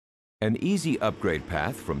An easy upgrade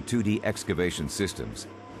path from 2D excavation systems.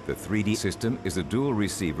 The 3D system is a dual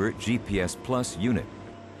receiver GPS Plus unit.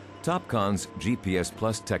 Topcon's GPS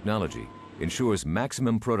Plus technology ensures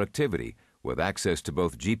maximum productivity with access to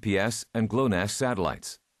both GPS and GLONASS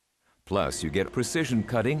satellites. Plus, you get precision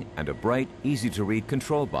cutting and a bright, easy-to-read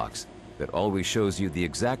control box that always shows you the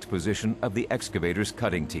exact position of the excavator's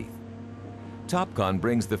cutting teeth. Topcon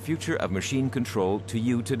brings the future of machine control to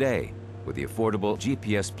you today with the affordable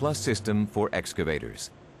GPS Plus system for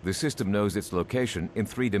excavators. The system knows its location in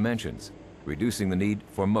 3 dimensions, reducing the need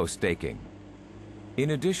for most staking.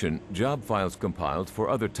 In addition, job files compiled for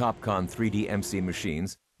other Topcon 3D MC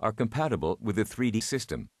machines are compatible with the 3D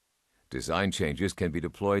system. Design changes can be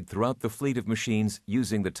deployed throughout the fleet of machines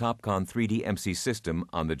using the Topcon 3D MC system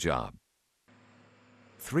on the job.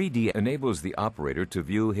 3D enables the operator to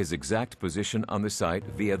view his exact position on the site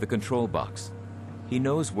via the control box. He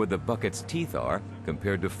knows where the bucket's teeth are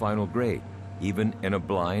compared to final grade, even in a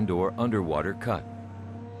blind or underwater cut.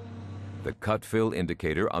 The cut fill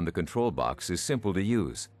indicator on the control box is simple to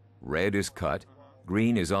use. Red is cut,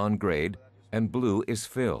 green is on grade, and blue is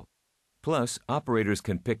fill. Plus, operators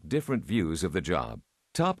can pick different views of the job.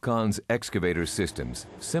 Topcon's excavator systems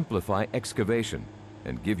simplify excavation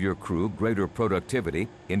and give your crew greater productivity,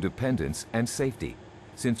 independence, and safety,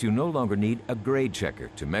 since you no longer need a grade checker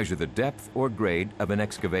to measure the depth or grade of an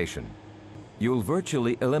excavation. You'll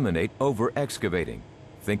virtually eliminate over-excavating.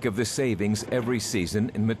 Think of the savings every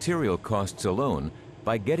season in material costs alone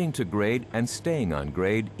by getting to grade and staying on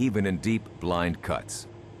grade even in deep, blind cuts.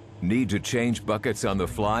 Need to change buckets on the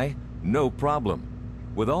fly? No problem.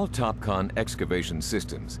 With all Topcon excavation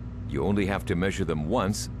systems, you only have to measure them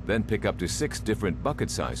once, then pick up to 6 different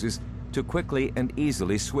bucket sizes to quickly and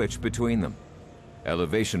easily switch between them.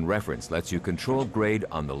 Elevation reference lets you control grade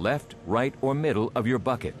on the left, right, or middle of your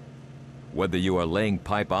bucket. Whether you are laying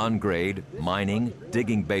pipe on grade, mining,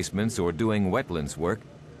 digging basements, or doing wetlands work,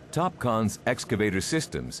 Topcon's excavator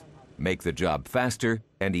systems make the job faster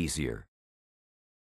and easier.